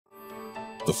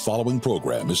The following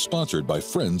program is sponsored by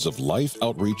Friends of Life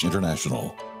Outreach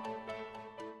International.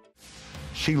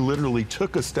 She literally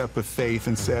took a step of faith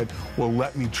and said, well,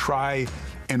 let me try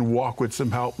and walk with some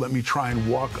help. Let me try and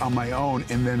walk on my own,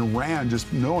 and then ran,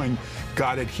 just knowing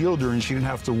God had healed her and she didn't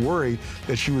have to worry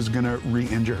that she was going to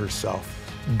re-injure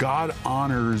herself. God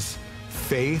honors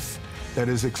faith that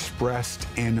is expressed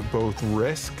in both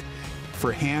risk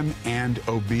for him and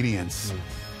obedience.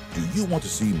 Do you want to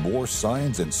see more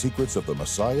signs and secrets of the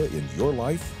Messiah in your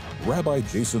life? Rabbi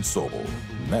Jason Sobel,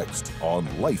 next on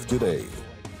Life Today.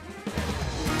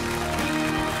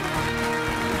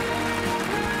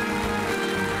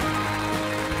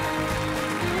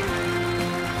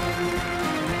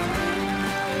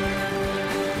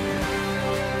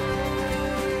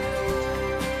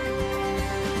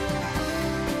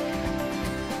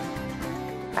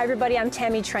 Hi everybody, I'm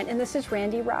Tammy Trent and this is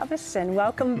Randy Robison.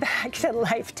 Welcome back to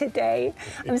Life Today.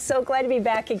 I'm so glad to be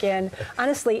back again.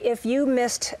 Honestly, if you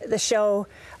missed the show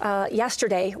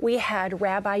yesterday, we had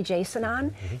Rabbi Jason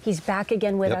on. He's back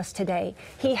again with us today.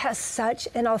 He has such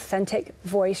an authentic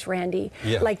voice, Randy.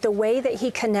 Like the way that he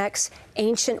connects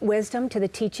ancient wisdom to the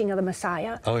teaching of the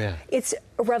Messiah. Oh yeah. It's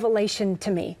a revelation to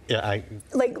me. Yeah,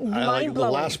 mind-blowing. The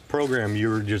last program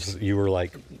you were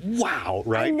like, wow,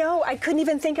 right? I know, I couldn't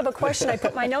even think of a question. I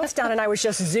put my notes down and I was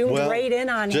just zoomed right in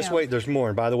on him. Just wait, there's more.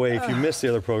 And by the way, if you missed the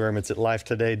other program, it's at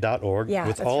lifetoday.org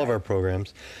with all of our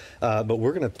programs. But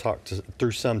we're going to talk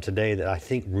through some today that I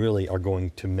think really are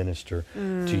going to minister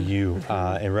to you.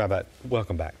 And Rabbi,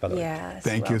 welcome back, by the way.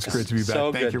 Thank you. It's great to be back.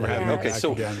 So Thank good you for having me back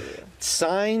again.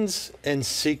 Signs and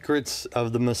Secrets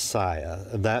of the Messiah.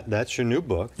 That's your new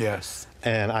book. Yes.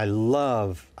 And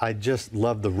I just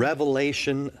love the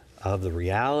revelation of the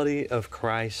reality of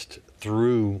Christ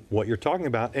through what you're talking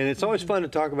about. And it's always fun to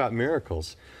talk about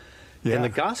miracles. Yeah. And the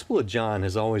Gospel of John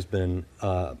has always been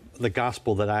the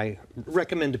gospel that I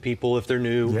recommend to people if they're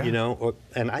new, you know,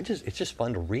 and it's just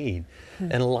fun to read.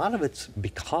 And a lot of it's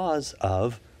because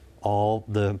of all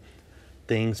the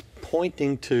things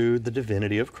pointing to the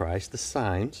divinity of Christ, the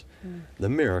signs, the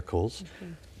miracles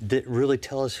that really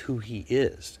tell us who he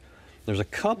is. There's a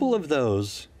couple of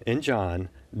those in John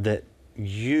that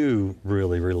you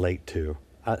really relate to.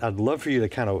 I'd love for you to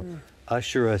kind of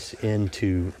usher us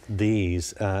into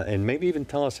these and maybe even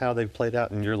tell us how they've played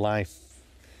out in your life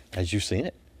as you've seen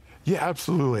it. Yeah,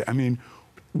 absolutely. I mean,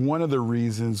 one of the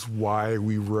reasons why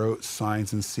we wrote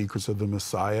Signs and Secrets of the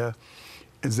Messiah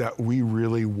is that we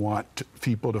really want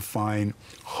people to find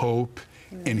hope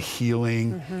and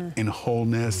healing and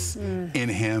wholeness in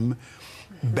him.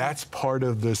 That's part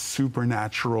of the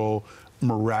supernatural,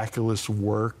 miraculous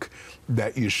work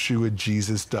that Yeshua,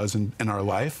 Jesus, does in our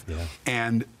life.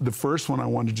 And the first one I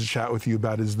wanted to chat with you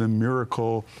about is the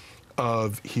miracle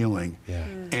of healing.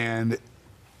 And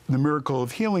the miracle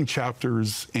of healing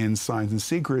chapters in Signs and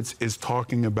Secrets is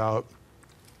talking about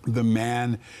the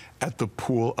man at the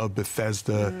pool of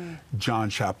Bethesda, John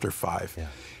chapter 5.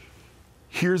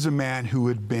 Here's a man who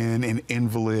had been an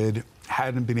invalid,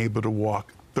 hadn't been able to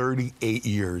walk 38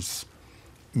 years,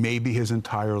 maybe his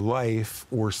entire life,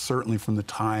 or certainly from the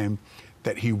time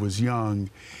that he was young.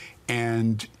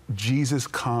 And Jesus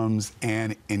comes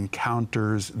and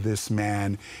encounters this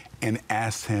man and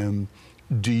asks him,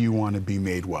 do you want to be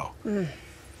made well?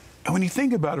 And when you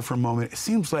think about it for a moment, it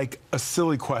seems like a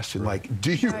silly question, like,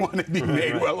 do you want to be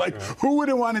made well? Like, who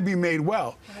wouldn't want to be made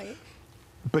well?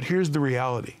 But here's the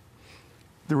reality.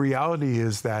 The reality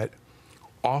is that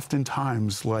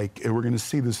oftentimes, like, and we're going to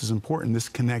see this is important, this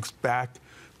connects back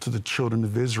to the children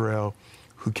of Israel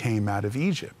who came out of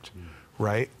Egypt,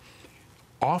 right?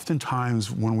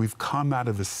 Oftentimes when we've come out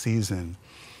of a season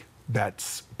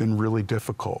that's been really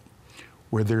difficult,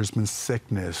 where there's been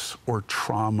sickness or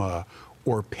trauma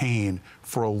or pain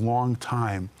for a long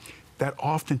time, that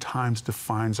oftentimes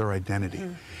defines our identity.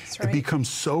 It becomes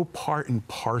so part and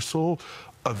parcel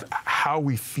of how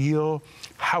we feel,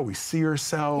 how we see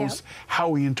ourselves, how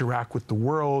we interact with the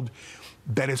world,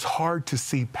 that it's hard to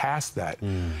see past that.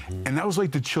 And that was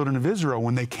like the children of Israel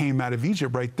when they came out of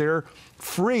Egypt, right? They're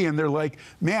free and they're like,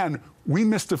 man, we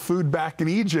missed the food back in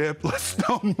Egypt. Let's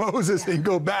stone Moses and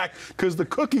go back because the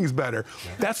cooking's better.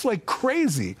 That's like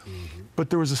crazy. But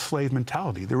there was a slave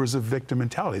mentality. There was a victim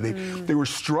mentality. They were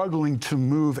struggling to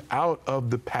move out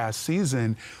of the past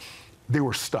season. They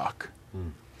were stuck.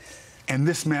 And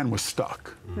this man was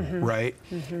stuck, right?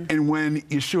 And when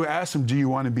Yeshua asked him, do you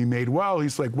want to be made well?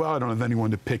 He's like, well, I don't have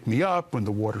anyone to pick me up when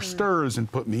the water stirs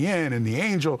and put me in, and the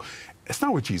angel. It's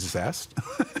not what Jesus asked.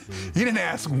 He didn't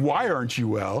ask, why aren't you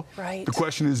well? The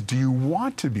question is, do you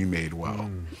want to be made well?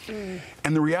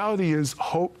 And the reality is,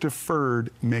 hope deferred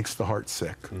makes the heart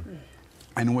sick.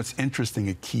 And what's interesting,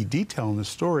 a key detail in the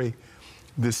story,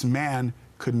 this man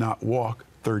could not walk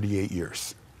 38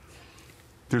 years.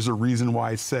 There's a reason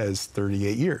why it says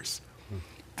 38 years.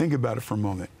 Think about it for a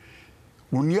moment.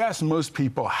 When you ask most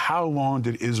people, how long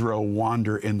did Israel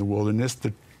wander in the wilderness,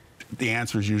 the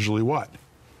answer is usually what?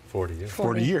 40 years.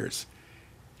 40 years.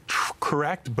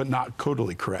 Correct, but not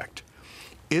totally correct.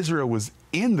 Israel was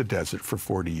in the desert for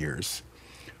 40 years,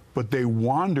 but they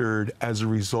wandered as a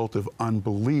result of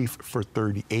unbelief for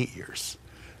 38 years.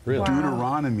 Really? Wow.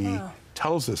 Deuteronomy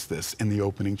tells us this in the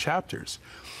opening chapters.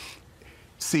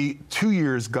 See, 2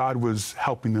 years God was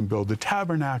helping them build the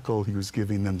tabernacle. He was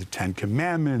giving them the 10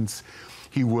 Commandments.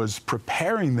 He was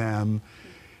preparing them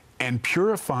and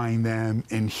purifying them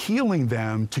and healing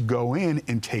them to go in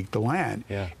and take the land.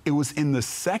 Yeah. It was in the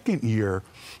second year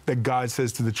that God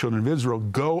says to the children of Israel,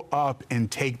 go up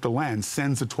and take the land,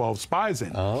 sends the 12 spies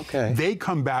in. Oh, okay. They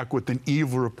come back with an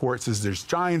evil report, says there's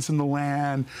giants in the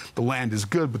land is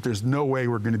good, but there's no way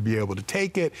we're going to be able to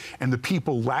take it. And the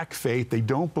people lack faith, they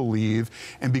don't believe,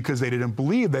 and because they didn't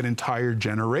believe, that entire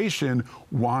generation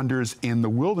wanders in the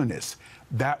wilderness.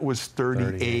 That was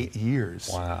 38 years.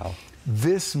 Wow.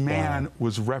 This man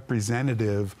was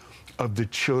representative of the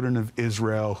children of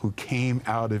Israel who came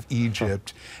out of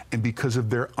Egypt and because of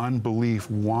their unbelief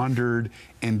wandered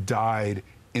and died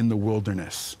in the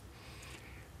wilderness.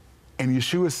 And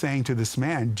Yeshua is saying to this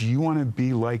man, do you want to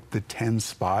be like the 10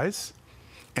 spies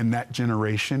and that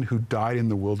generation who died in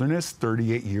the wilderness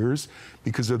 38 years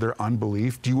because of their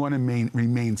unbelief? Do you want to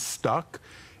remain stuck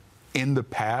in the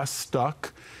past,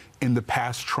 stuck in the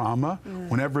past trauma?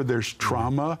 Whenever there's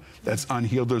trauma that's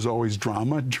unhealed, there's always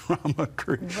drama. Drama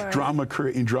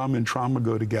and trauma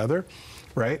go together,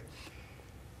 right?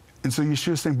 And so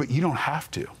Yeshua is saying, but you don't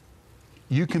have to.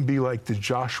 You can be like the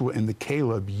Joshua and the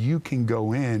Caleb. You can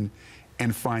go in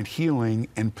and find healing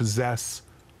and possess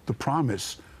the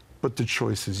promise, but the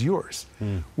choice is yours.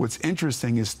 What's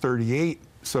interesting is 38,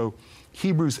 so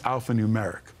Hebrew's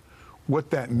alphanumeric. What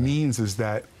that means is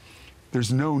that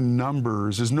there's no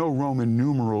numbers, there's no Roman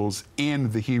numerals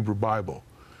in the Hebrew Bible.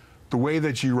 The way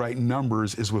that you write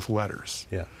numbers is with letters.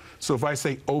 Yeah. So if I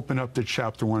say open up to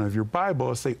chapter 1 of your Bible,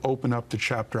 I say open up to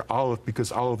chapter Aleph because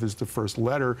Aleph is the first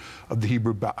letter of the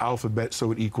Hebrew alphabet,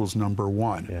 so it equals number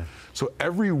 1. Yeah. So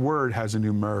every word has a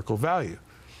numerical value.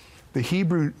 The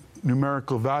Hebrew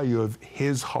numerical value of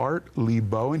his heart,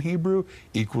 libo in Hebrew,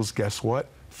 equals, guess what?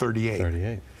 38.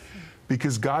 38.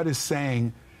 Because God is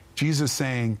saying, Jesus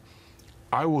saying,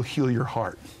 I will heal your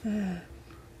heart.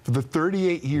 For the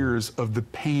 38 years of the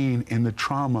pain and the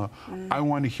trauma, I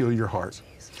want to heal your heart.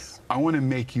 I want to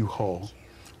make you whole.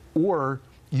 Or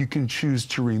you can choose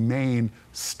to remain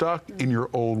stuck in your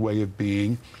old way of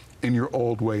being, in your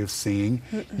old way of seeing.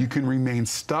 You can remain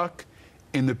stuck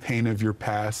in the pain of your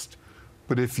past,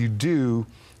 but if you do,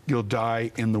 you'll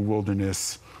die in the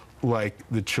wilderness like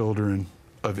the children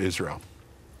of Israel.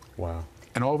 Wow.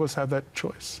 And all of us have that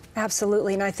choice.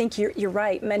 Absolutely, and I think you're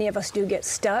right. Many of us do get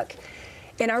stuck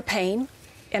in our pain,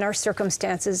 in our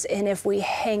circumstances, and if we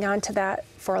hang on to that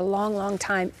for a long, long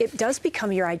time, it does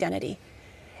become your identity.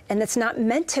 And it's not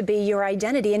meant to be your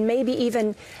identity, and maybe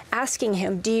even asking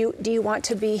him, do you want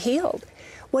to be healed?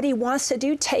 What he wants to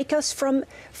do, take us from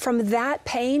that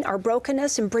pain, our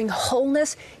brokenness, and bring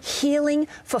wholeness, healing,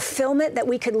 fulfillment, that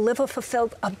we could live a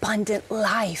fulfilled, abundant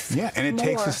life. Yeah, and it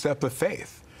takes a step of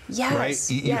faith. Yes,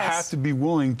 right? You have to be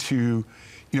willing to,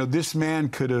 this man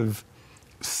could have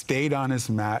stayed on his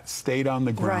mat, stayed on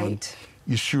the ground.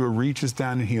 Right. Yeshua reaches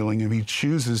down and healing him. He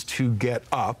chooses to get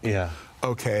up. Yeah.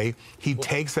 Okay. He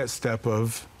takes that step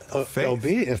of faith.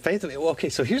 Obedience, faith. Okay,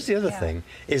 so here's the other thing,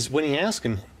 is when he asks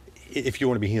him, if you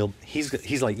want to be healed,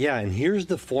 he's like, yeah, and here's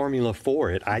the formula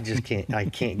for it. I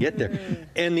can't get there.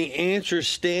 And the answer's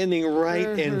standing right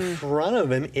in front of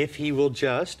him if he will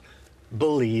just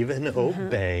believe and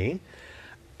obey.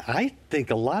 I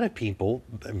think a lot of people,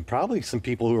 and probably some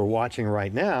people who are watching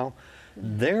right now,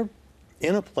 they're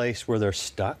in a place where they're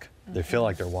stuck. They feel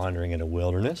like they're wandering in a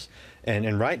wilderness.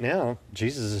 And right now,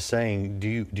 Jesus is saying,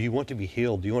 do you want to be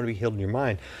healed? Do you want to be healed in your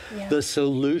mind? Yeah. The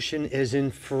solution is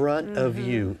in front of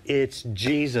you. It's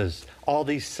Jesus. All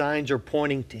these signs are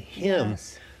pointing to him.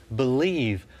 Yes.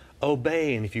 Believe,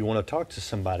 obey, and if you want to talk to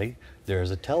somebody,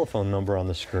 there's a telephone number on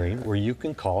the screen where you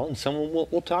can call and someone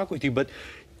will talk with you. But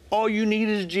all you need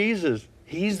is Jesus.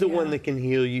 He's the one that can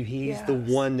heal you. He's the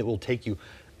one that will take you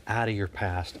out of your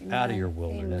past, out of your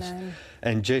wilderness. Amen.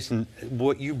 And Jason,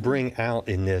 what you bring out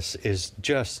in this is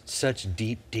just such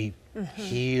deep, deep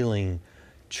healing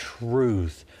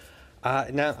truth.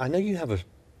 Now, I know you have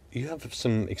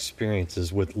some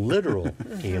experiences with literal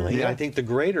healing. I think the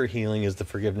greater healing is the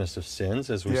forgiveness of sins,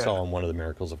 as we saw in one of the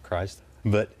miracles of Christ.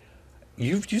 But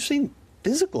you've seen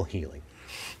physical healing.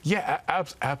 Yeah,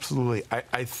 absolutely.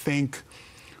 I think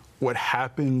what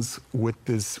happens with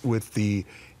the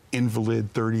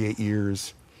invalid 38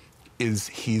 years is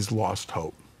he's lost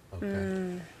hope.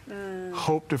 Okay.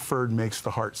 Hope deferred makes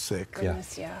the heart sick.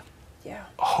 Goodness, yeah.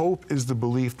 Hope is the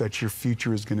belief that your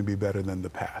future is going to be better than the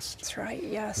past. That's right,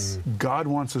 yes. God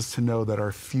wants us to know that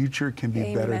our future can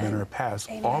be better than our past.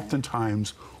 Amen.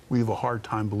 Oftentimes, we have a hard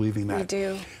time believing that. We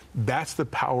do. That's the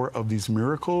power of these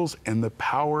miracles and the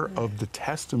power of the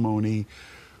testimony,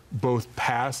 both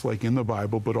past, like in the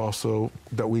Bible, but also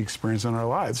that we experience in our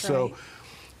lives. That's right. So,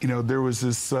 you know, there was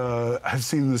this, I've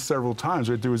seen this several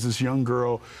times, right? There was this young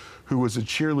girl who was a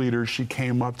cheerleader. She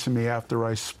came up to me after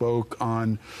I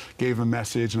gave a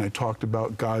message, and I talked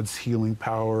about God's healing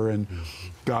power and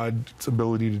God's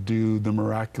ability to do the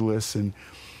miraculous. And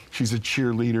she's a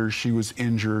cheerleader. She was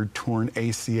injured, torn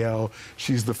ACL.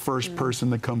 She's the first person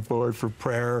to come forward for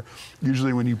prayer.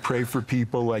 Usually when you pray for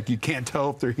people, like, you can't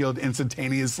tell if they're healed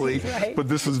instantaneously, right. but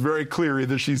this was very clear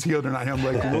either she's healed or not. I'm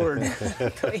like, Lord,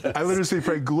 I literally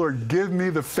pray, Lord, give me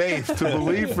the faith to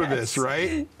believe for this,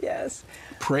 right? Yes.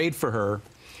 Prayed for her,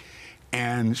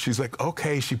 and she's like,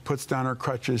 okay. She puts down her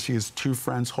crutches. She has two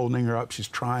friends holding her up. She's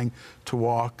trying to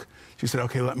walk. She said,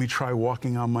 okay, let me try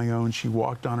walking on my own. She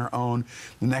walked on her own.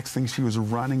 The next thing, she was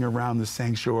running around the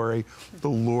sanctuary. The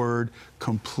Lord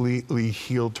completely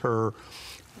healed her.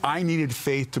 I needed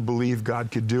faith to believe God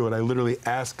could do it. I literally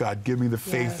asked God, give me the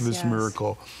faith for this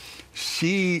miracle.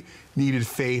 She needed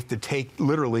faith to take,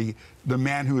 literally, the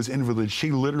man who was invalid, she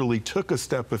literally took a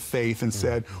step of faith and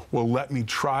said, well, let me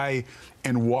try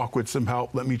and walk with some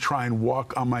help. Let me try and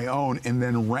walk on my own, and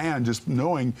then ran, just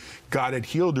knowing God had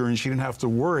healed her and she didn't have to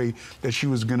worry that she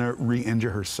was going to re-injure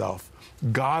herself.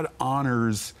 God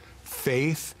honors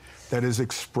faith that is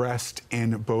expressed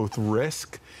in both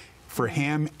risk for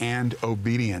him and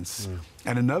obedience.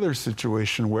 And another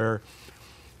situation where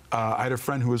I had a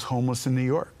friend who was homeless in New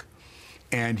York,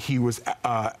 and he was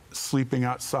sleeping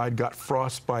outside, got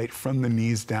frostbite from the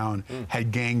knees down, had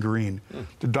gangrene.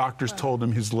 The doctors told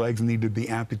him his legs needed to be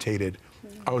amputated.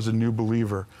 I was a new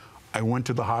believer. I went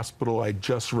to the hospital. I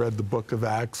just read the book of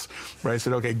Acts, where I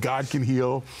said, okay, God can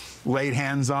heal. Laid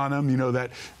hands on him, you know,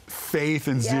 that faith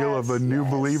and zeal of a new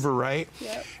believer, right?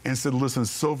 Yep. And said, listen,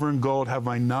 silver and gold have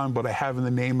I none, but I have in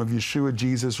the name of Yeshua,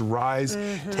 Jesus, rise,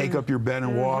 take up your bed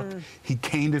and walk. He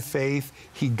came to faith,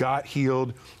 he got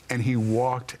healed, and he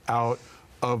walked out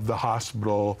of the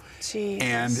hospital. Jesus,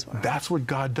 and wow. that's what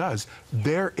God does.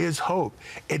 There is hope.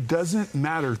 It doesn't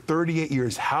matter 38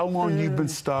 years, how long you've been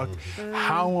stuck,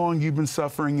 how long you've been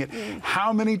suffering it,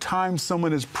 how many times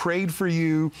someone has prayed for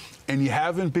you and you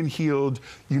haven't been healed.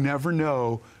 You never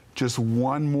know. Just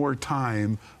one more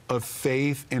time of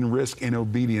faith and risk and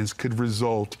obedience could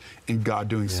result in God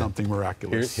doing something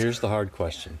miraculous. Here's the hard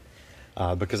question.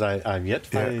 Because I've yet to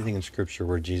find anything in Scripture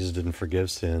where Jesus didn't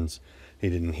forgive sins, he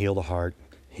didn't heal the heart,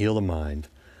 heal the mind,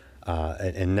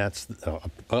 and that's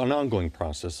an ongoing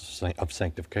process of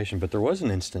sanctification. But there was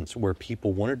an instance where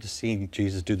people wanted to see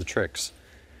Jesus do the tricks.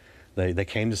 They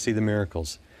came to see the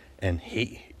miracles, and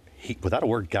he without a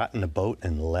word, got in a boat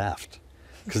and left,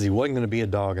 because he wasn't going to be a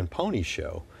dog and pony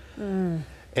show. And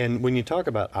when you talk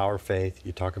about our faith,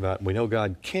 you talk about, we know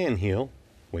God can heal.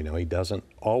 We know he doesn't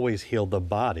always heal the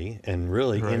body, and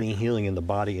really any healing in the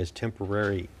body is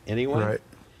temporary anyway.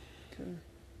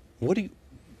 Right.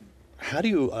 How do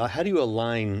you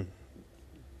align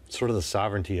sort of the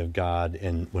sovereignty of God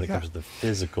and when it comes to the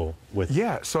physical with?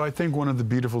 Yeah, so I think one of the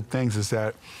beautiful things is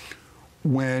that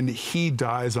when he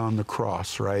dies on the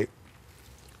cross, right?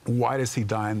 Why does he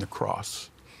die on the cross?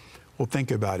 Well,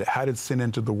 think about it. How did sin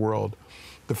enter the world?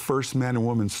 The first man and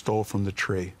woman stole from the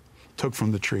tree, took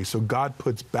from the tree. So God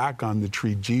puts back on the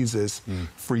tree Jesus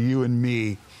for you and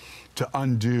me to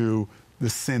undo the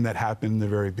sin that happened in the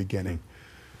very beginning.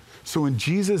 So when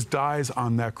Jesus dies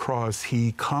on that cross,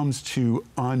 he comes to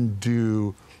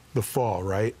undo the fall,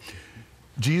 right?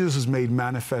 Jesus is made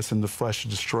manifest in the flesh to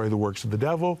destroy the works of the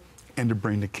devil and to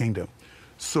bring the kingdom.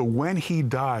 So when he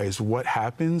dies, what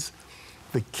happens?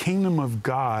 The kingdom of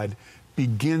God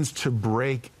begins to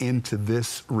break into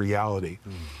this reality.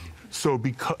 So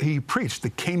because he preached,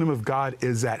 the kingdom of God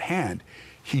is at hand.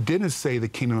 He didn't say the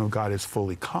kingdom of God is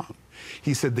fully come.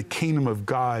 He said the kingdom of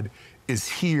God is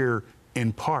here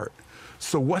in part.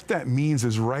 So what that means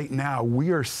is right now we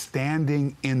are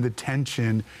standing in the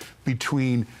tension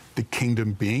between the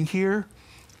kingdom being here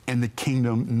and the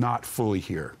kingdom not fully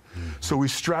here. So we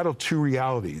straddle two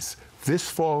realities, this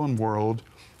fallen world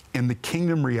and the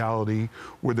kingdom reality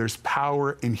where there's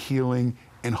power and healing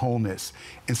and wholeness.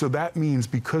 And so that means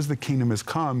because the kingdom has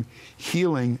come,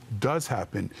 healing does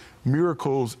happen.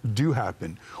 Miracles do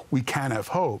happen. We can have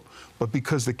hope. But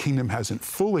because the kingdom hasn't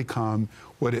fully come,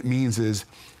 what it means is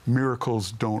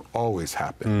miracles don't always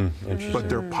happen. But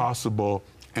they're possible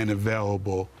and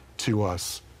available to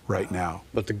us right now.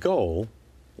 But the goal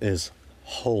is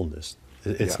wholeness.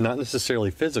 It's not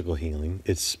necessarily physical healing,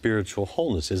 it's spiritual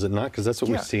wholeness, is it not? Because that's what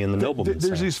we see in the nobleman.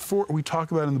 There's these four, we talk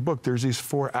about in the book, there's these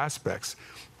four aspects.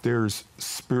 There's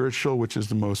spiritual, which is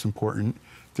the most important.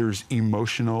 There's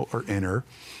emotional or inner,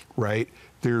 right?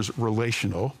 There's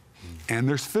relational, and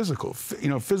there's physical. You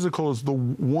know, physical is the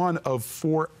one of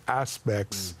four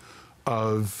aspects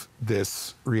of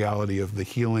this reality of the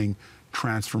healing,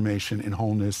 transformation, and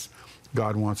wholeness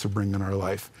God wants to bring in our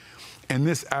life. And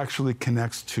this actually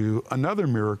connects to another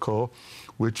miracle,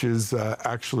 which is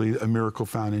actually a miracle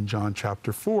found in John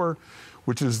chapter 4,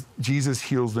 which is Jesus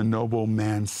heals the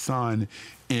nobleman's son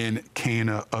in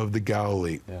Cana of the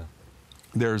Galilee. Yeah.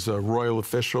 There's a royal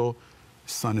official,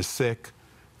 son is sick,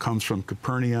 comes from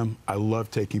Capernaum. I love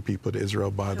taking people to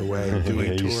Israel, by the way,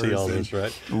 doing tours. You see all this,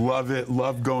 right? Love it.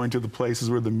 Love going to the places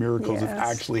where the miracles have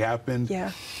actually happened.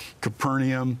 Yeah.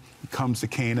 Capernaum, he comes to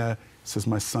Cana, says,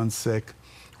 my son's sick.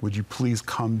 Would you please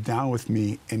come down with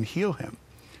me and heal him?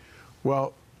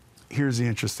 Well, here's the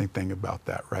interesting thing about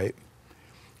that, right?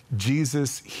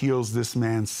 Jesus heals this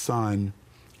man's son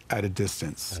at a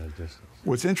distance.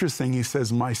 What's interesting, he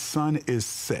says, my son is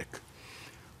sick.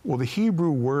 Well, the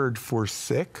Hebrew word for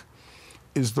sick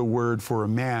is the word for a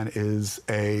man is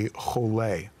a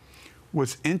chole.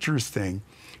 What's interesting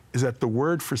is that the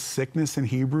word for sickness in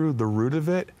Hebrew, the root of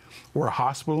it, or a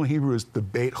hospital in Hebrew is the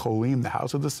Beit Holim, the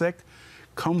house of the sick,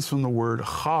 comes from the word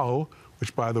chal,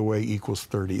 which, by the way, equals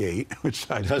 38, which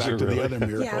ties back to the other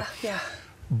miracle.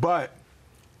 But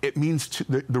it means,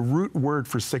 the root word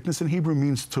for sickness in Hebrew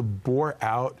means to bore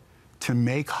out, to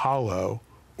make hollow,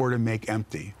 or to make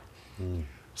empty.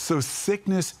 So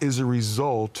sickness is a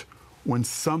result when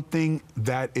something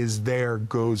that is there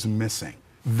goes missing.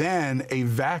 Then a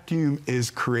vacuum is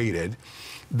created.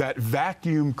 That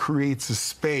vacuum creates a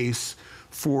space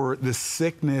for the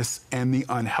sickness and the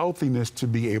unhealthiness to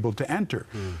be able to enter.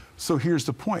 So here's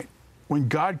the point. When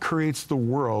God creates the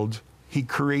world, he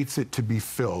creates it to be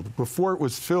filled. Before it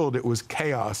was filled, it was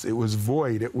chaos, it was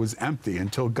void, it was empty,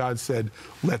 until God said,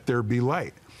 let there be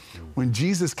light. When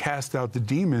Jesus cast out the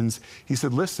demons, he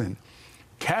said, listen,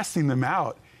 casting them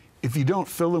out, if you don't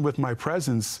fill them with my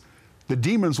presence, the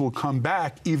demons will come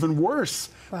back even worse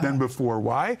than before.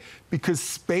 Why? Because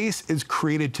space is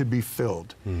created to be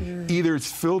filled. Either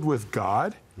it's filled with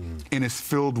God and it's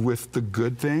filled with the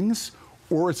good things,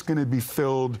 or it's going to be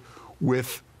filled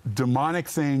with demonic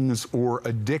things or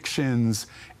addictions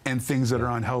and things that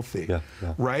are unhealthy.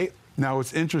 Right? Now,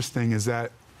 what's interesting is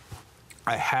that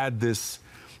I had this,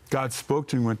 God spoke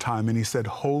to me one time and he said,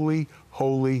 holy,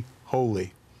 holy,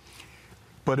 holy.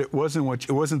 But it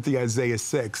wasn't the Isaiah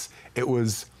 6. It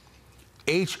was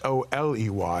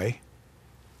H-O-L-E-Y,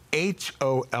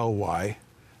 H-O-L-Y,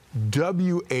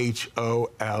 W-H-O-L-E-Y.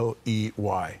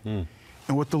 And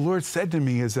what the Lord said to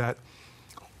me is that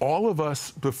all of us,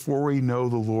 before we know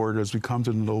the Lord, as we come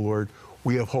to know the Lord,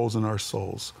 we have holes in our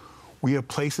souls. We have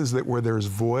places where there's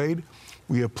void.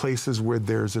 We have places where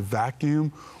there's a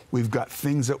vacuum. We've got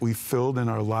things that we filled in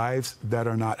our lives that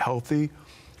are not healthy.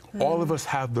 All of us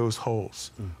have those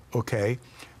holes, okay?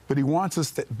 But he wants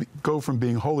us to go from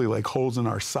being holy, like holes in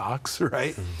our socks,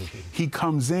 right? He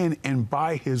comes in, and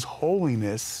by his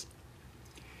holiness,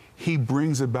 he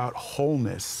brings about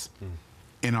wholeness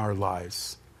in our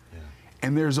lives.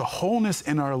 And there's a wholeness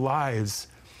in our lives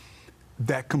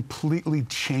that completely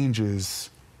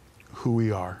changes who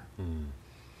we are.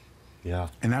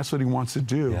 And that's what he wants to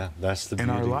do that's the in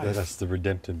beauty. our life. That's the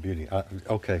redemptive beauty.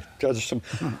 Okay,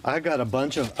 I got a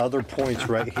bunch of other points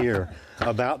right here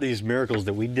about these miracles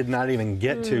that we did not even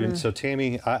get to. And so,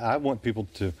 Tammy, I want people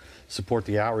to support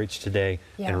the outreach today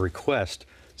and request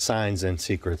signs and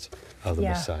secrets of the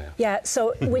Messiah.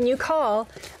 So when you call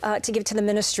to give to the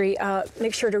ministry,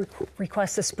 make sure to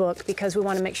request this book, because we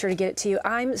want to make sure to get it to you.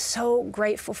 I'm so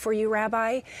grateful for you,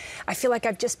 Rabbi. I feel like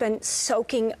I've just been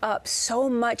soaking up so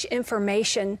much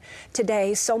information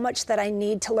today, so much that I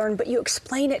need to learn, but you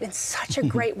explain it in such a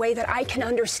great way that I can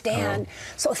understand.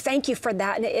 So thank you for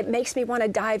that, and it makes me want to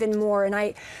dive in more. And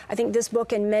I think this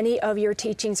book and many of your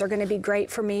teachings are going to be great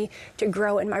for me to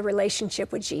grow in my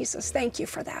relationship with Jesus. Thank you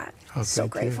for that. So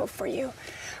grateful for you.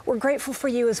 We're grateful for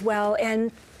you as well.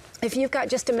 And if you've got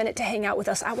just a minute to hang out with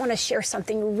us, I want to share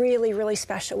something really, really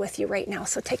special with you right now.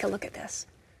 So take a look at this.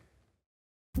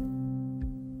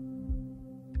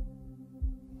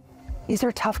 These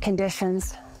are tough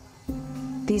conditions.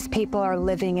 These people are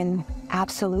living in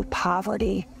absolute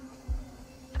poverty.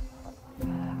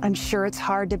 I'm sure it's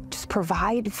hard to just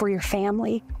provide for your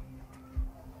family.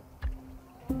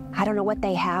 I don't know what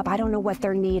they have. I don't know what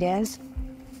their need is.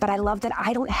 But I love that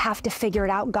I don't have to figure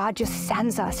it out. God just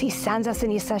sends us. He sends us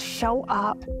and he says, show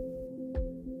up.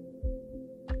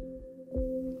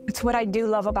 It's what I do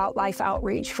love about Life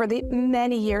Outreach. For the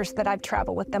many years that I've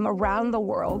traveled with them around the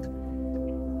world,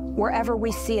 wherever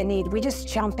we see a need, we just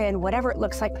jump in, whatever it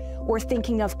looks like. We're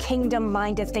thinking of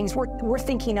kingdom-minded things. We're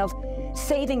thinking of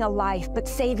saving a life, but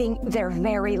saving their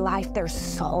very life, their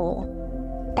soul.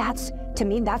 That's, to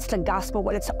me, that's the gospel,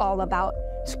 what it's all about,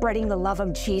 spreading the love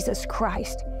of Jesus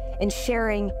Christ and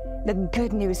sharing the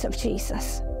good news of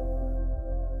Jesus.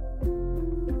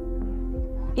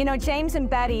 You know, James and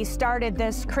Betty started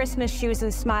this Christmas Shoes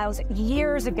and Smiles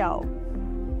years ago.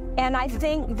 And I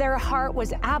think their heart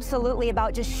was absolutely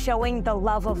about just showing the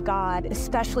love of God,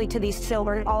 especially to these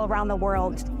children all around the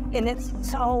world. And it's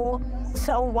so,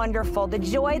 so wonderful. The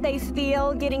joy they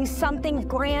feel getting something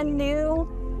brand new.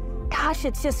 Gosh,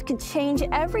 it just could change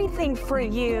everything for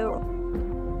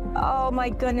you. Oh my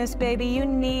goodness, baby, you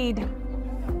need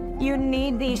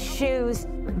these shoes.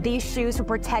 These shoes will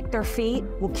protect their feet,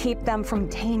 will keep them from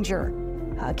danger,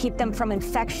 keep them from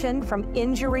infection, from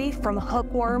injury, from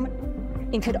hookworm,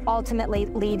 and could ultimately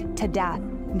lead to death.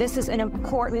 This is an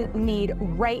important need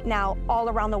right now all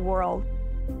around the world.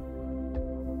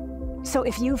 So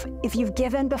if you've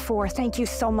given before, thank you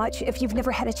so much. If you've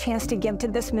never had a chance to give to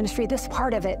this ministry, this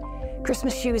part of it,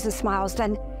 Christmas Shoes and Smiles,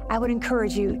 then I would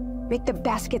encourage you, make the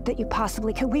best gift that you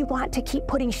possibly can. We want to keep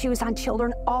putting shoes on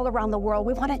children all around the world.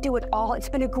 We want to do it all. It's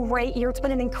been a great year. It's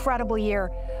been an incredible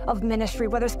year of ministry,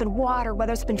 whether it's been water,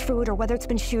 whether it's been food, or whether it's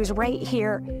been shoes right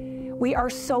here. We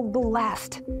are so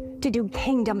blessed to do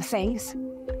kingdom things.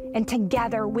 And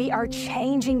together, we are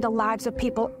changing the lives of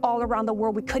people all around the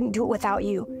world. We couldn't do it without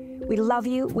you. We love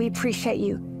you. We appreciate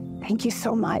you. Thank you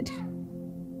so much.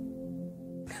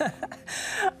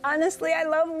 Honestly, I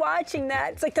love watching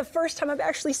that. It's like the first time I've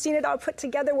actually seen it all put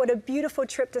together. What a beautiful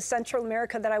trip to Central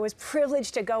America that I was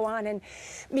privileged to go on and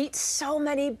meet so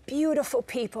many beautiful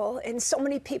people and so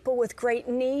many people with great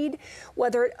need,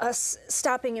 whether it's us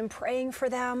stopping and praying for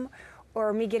them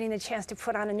or me getting the chance to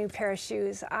put on a new pair of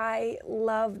shoes. I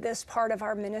love this part of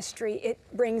our ministry. It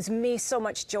brings me so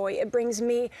much joy. It brings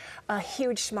me a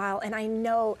huge smile, and I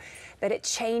know that it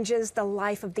changes the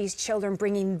life of these children,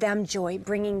 bringing them joy,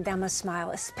 bringing them a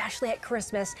smile, especially at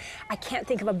Christmas. I can't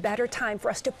think of a better time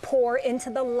for us to pour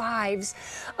into the lives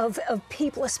of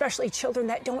people, especially children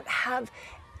that don't have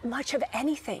much of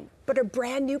anything but a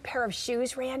brand new pair of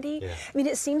shoes, Randy. Yeah. I mean,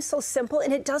 it seems so simple,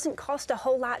 and it doesn't cost a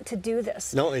whole lot to do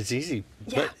this. No, it's easy.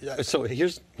 Yeah. But, so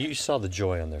you saw the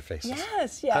joy on their faces.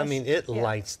 Yes, yes. I mean, it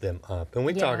lights them up. And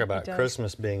we talk about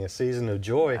Christmas being a season of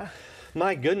joy. Yeah.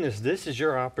 My goodness, this is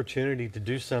your opportunity to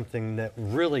do something that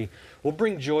really will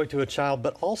bring joy to a child,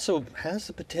 but also has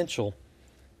the potential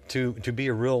to be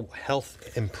a real health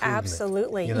improvement.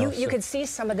 Absolutely. You could see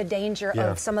some of the danger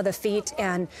of some of the feet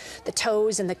and the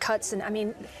toes and the cuts. And I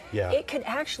mean, it could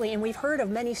actually, and we've heard of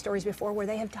many stories before where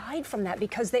they have died from that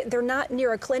because they're not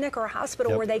near a clinic or a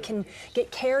hospital where they can get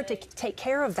care to take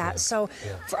care of that. So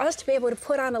for us to be able to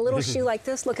put on a little shoe like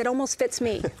this, look, it almost fits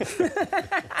me.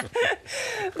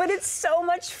 But it's so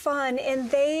much fun,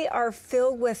 and they are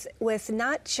filled with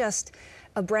not just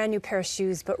a brand new pair of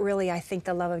shoes, but really, I think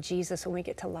the love of Jesus when we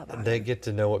get to love Him. They get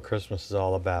to know what Christmas is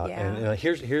all about. Yeah. And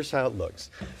here's how it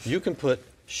looks. You can put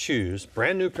shoes,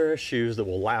 brand new pair of shoes that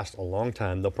will last a long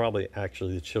time. They'll probably,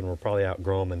 actually, the children will probably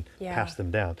outgrow them and pass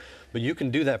them down. But you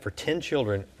can do that for 10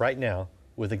 children right now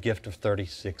with a gift of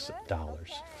 $36.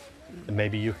 And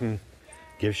maybe you can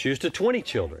give shoes to 20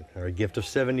 children, or a gift of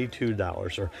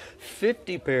 $72, or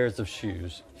 50 pairs of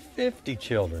shoes, 50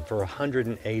 children for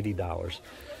 $180.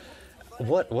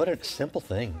 What a simple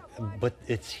thing, but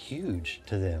it's huge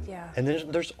to them. Yeah. And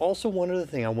there's also one other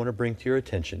thing I want to bring to your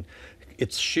attention.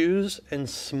 It's Shoes and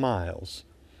Smiles.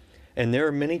 And there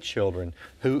are many children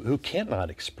who cannot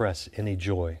express any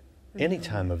joy any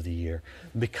time of the year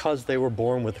because they were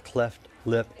born with a cleft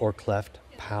lip or cleft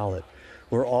palate.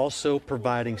 We're also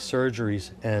providing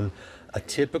surgeries, and a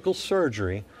typical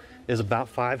surgery is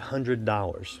about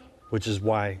 $500. Which is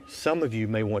why some of you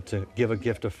may want to give a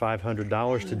gift of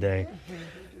 $500 today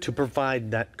to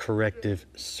provide that corrective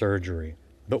surgery.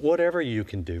 But whatever you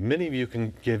can do, many of you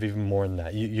can give even more than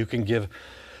that. You can give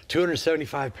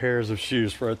 275 pairs of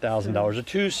shoes for $1,000, or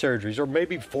 2 surgeries, or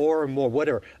maybe 4 or more,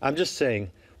 whatever. I'm just saying,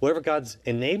 whatever God's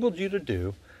enabled you to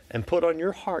do and put on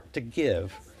your heart to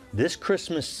give this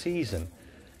Christmas season,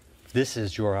 this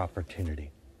is your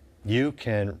opportunity. You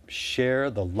can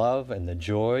share the love and the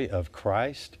joy of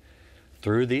Christ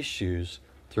through these shoes,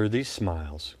 through these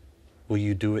smiles. Will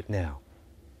you do it now?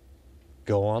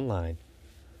 Go online,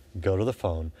 go to the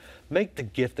phone, make the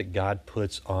gift that God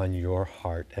puts on your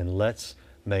heart, and let's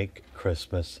make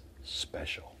Christmas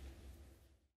special.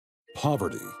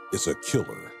 Poverty is a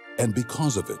killer, and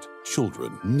because of it,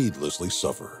 children needlessly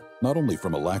suffer, not only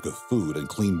from a lack of food and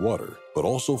clean water, but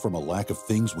also from a lack of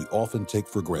things we often take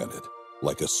for granted,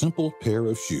 like a simple pair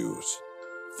of shoes.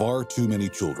 Far too many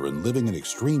children living in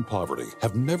extreme poverty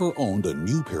have never owned a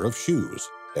new pair of shoes.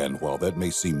 And while that may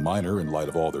seem minor in light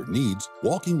of all their needs,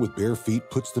 walking with bare feet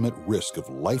puts them at risk of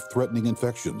life-threatening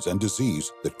infections and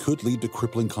disease that could lead to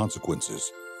crippling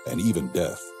consequences, and even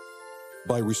death.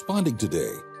 By responding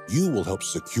today, you will help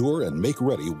secure and make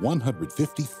ready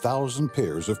 150,000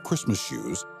 pairs of Christmas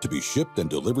shoes to be shipped and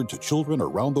delivered to children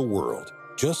around the world,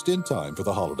 just in time for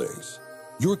the holidays.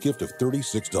 Your gift of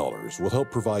 $36 will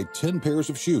help provide 10 pairs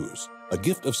of shoes. A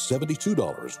gift of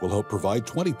 $72 will help provide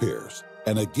 20 pairs.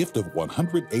 And a gift of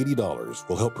 $180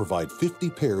 will help provide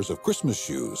 50 pairs of Christmas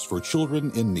shoes for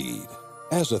children in need.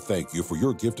 As a thank you for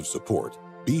your gift of support,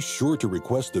 be sure to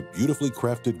request the beautifully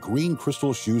crafted green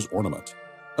crystal shoes ornament,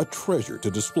 a treasure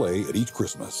to display at each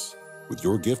Christmas. With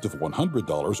your gift of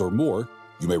 $100 or more,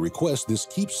 you may request this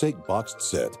keepsake boxed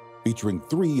set featuring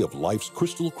 3 of life's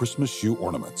crystal Christmas shoe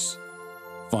ornaments.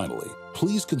 Finally,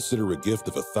 please consider a gift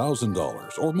of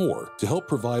 $1,000 or more to help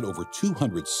provide over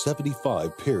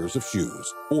 275 pairs of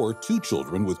shoes, or 2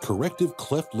 children with corrective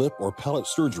cleft lip or palate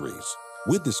surgeries.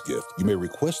 With this gift, you may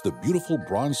request the beautiful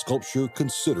bronze sculpture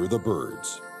Consider the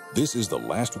Birds. This is the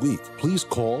last week. Please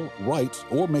call, write,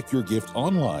 or make your gift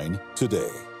online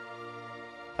today.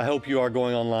 I hope you are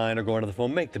going online or going to the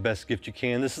phone. Make the best gift you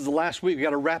can. This is the last week. We got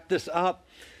to wrap this up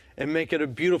and make it a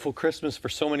beautiful Christmas for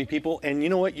so many people. And you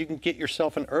know what? You can get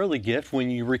yourself an early gift when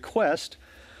you request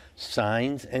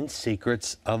Signs and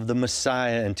Secrets of the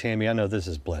Messiah. And Tammy, I know this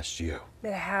has blessed you.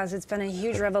 It has. It's been a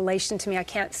huge revelation to me. I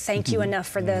can't thank you enough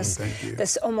for this.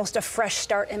 This almost a fresh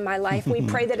start in my life. We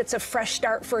pray that it's a fresh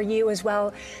start for you as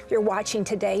well. If you're watching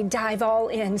today, dive all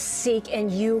in, seek,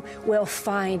 and you will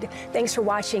find. Thanks for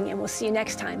watching, and we'll see you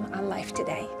next time on Life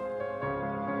Today.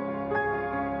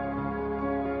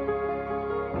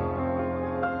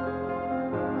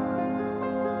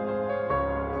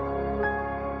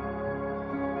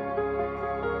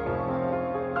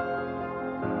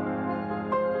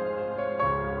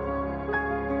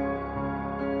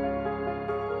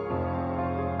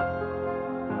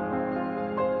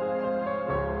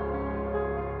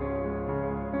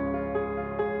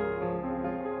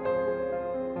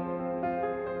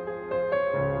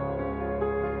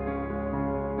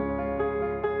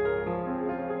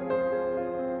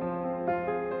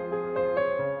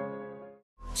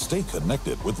 Stay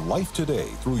connected with Life Today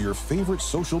through your favorite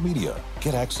social media.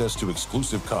 Get access to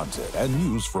exclusive content and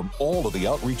news from all of the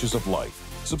outreaches of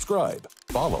life. Subscribe,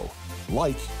 follow,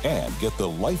 like, and get the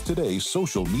Life Today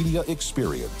social media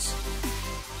experience.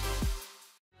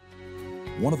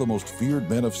 One of the most feared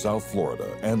men of South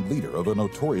Florida and leader of a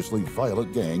notoriously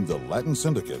violent gang, the Latin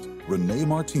Syndicate, Rene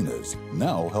Martinez,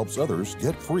 now helps others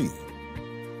get free.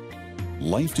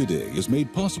 Life Today is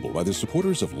made possible by the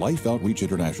supporters of Life Outreach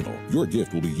International. Your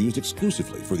gift will be used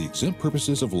exclusively for the exempt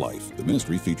purposes of life. The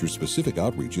ministry features specific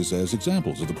outreaches as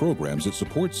examples of the programs it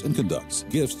supports and conducts.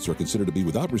 Gifts are considered to be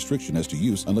without restriction as to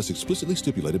use unless explicitly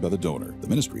stipulated by the donor. The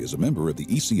ministry is a member of the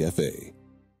ECFA.